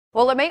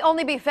Well, it may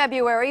only be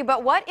February,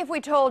 but what if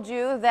we told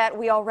you that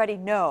we already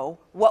know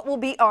what will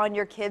be on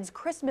your kids'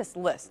 Christmas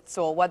list?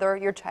 So whether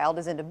your child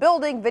is into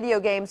building, video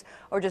games,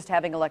 or just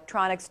having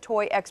electronics,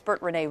 toy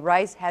expert Reyne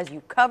Rice has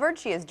you covered.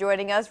 She is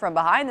joining us from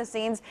behind the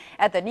scenes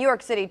at the New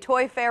York City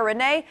Toy Fair.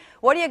 Reyne,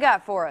 what do you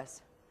got for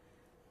us?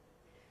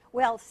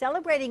 Well,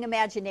 celebrating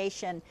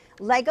imagination,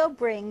 LEGO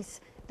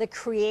brings the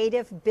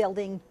creative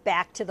building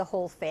back to the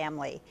whole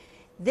family.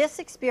 This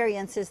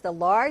experience is the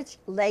large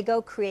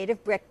LEGO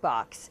Creative Brick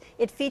Box.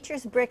 It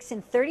features bricks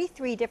in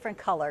 33 different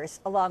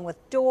colors, along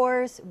with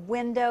doors,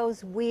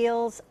 windows,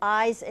 wheels,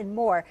 eyes, and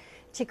more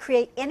to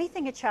create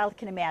anything a child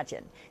can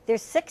imagine.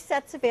 There's 6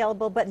 sets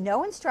available, but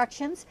no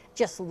instructions,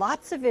 just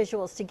lots of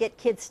visuals to get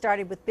kids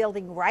started with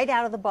building right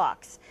out of the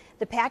box.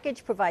 The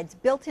package provides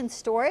built-in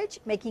storage,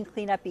 making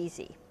cleanup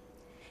easy.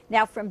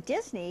 Now from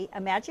Disney,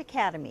 a Magic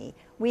Academy,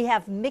 we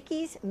have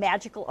Mickey's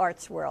Magical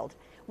Arts World.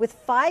 With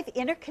 5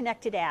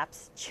 interconnected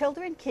apps,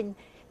 children can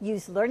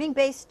use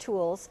learning-based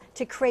tools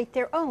to create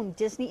their own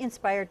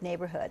Disney-inspired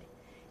neighborhood.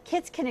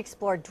 Kids can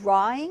explore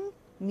drawing,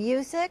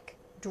 music,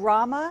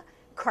 drama,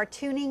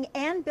 cartooning,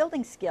 and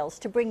building skills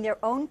to bring their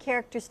own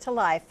characters to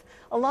life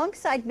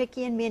alongside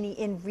Mickey and Minnie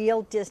in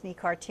real Disney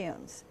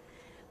cartoons.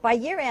 By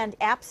year-end,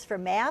 apps for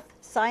math,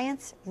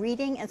 science,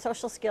 reading, and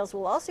social skills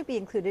will also be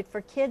included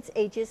for kids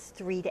ages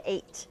 3 to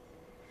 8.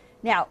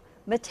 Now,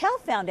 Mattel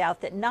found out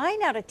that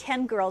 9 out of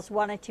 10 girls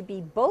wanted to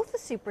be both a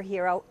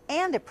superhero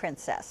and a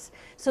princess,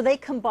 so they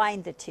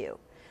combined the two.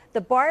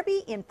 The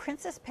Barbie in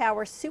Princess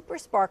Power Super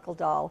Sparkle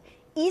doll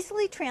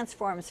easily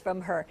transforms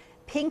from her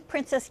pink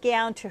princess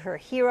gown to her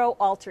hero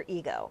alter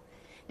ego.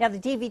 Now, the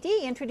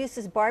DVD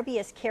introduces Barbie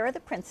as Kara the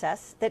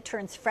princess that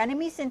turns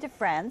frenemies into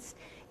friends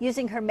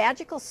using her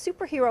magical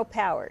superhero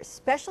powers,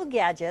 special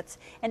gadgets,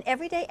 and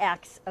everyday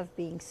acts of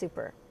being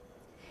super.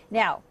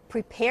 Now,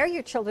 prepare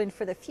your children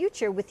for the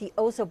future with the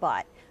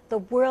Ozobot, the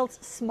world's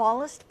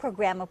smallest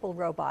programmable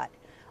robot.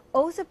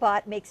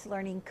 Ozobot makes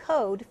learning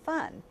code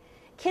fun.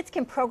 Kids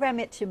can program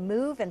it to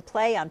move and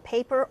play on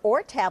paper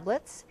or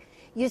tablets.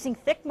 Using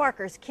thick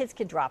markers, kids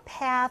can draw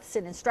paths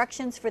and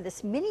instructions for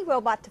this mini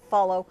robot to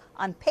follow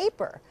on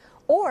paper,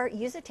 or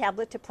use a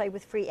tablet to play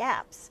with free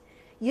apps.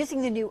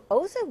 Using the new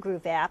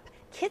OzoGroove app,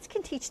 kids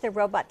can teach their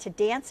robot to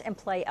dance and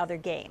play other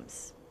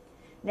games.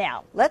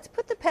 Now, let's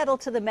put the pedal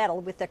to the metal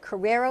with the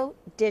Carrera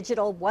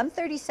Digital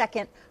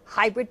 132nd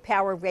Hybrid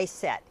Power Race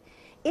Set.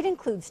 It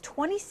includes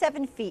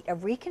 27 feet of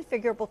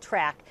reconfigurable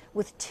track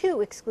with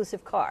 2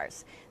 exclusive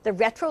cars, the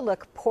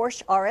retro-look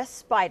Porsche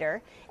RS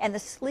Spyder and the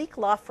sleek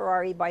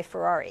LaFerrari by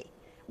Ferrari.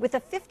 With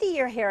a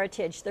 50-year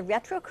heritage, the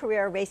retro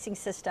Carrera racing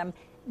system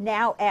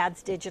now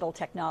adds digital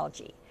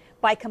technology.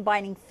 By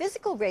combining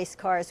physical race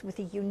cars with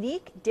a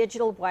unique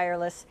digital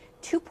wireless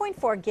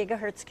 2.4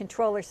 gigahertz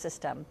controller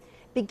system,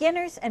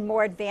 beginners and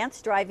more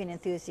advanced driving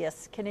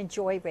enthusiasts can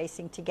enjoy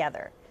racing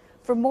together.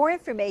 For more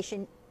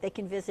information, they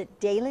can visit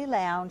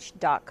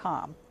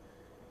dailylounge.com.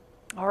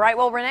 All right,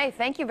 well, Reyne,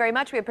 thank you very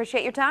much. We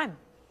appreciate your time.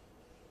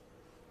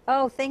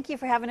 Oh, thank you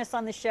for having us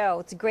on the show.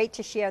 It's great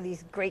to share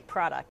these great products.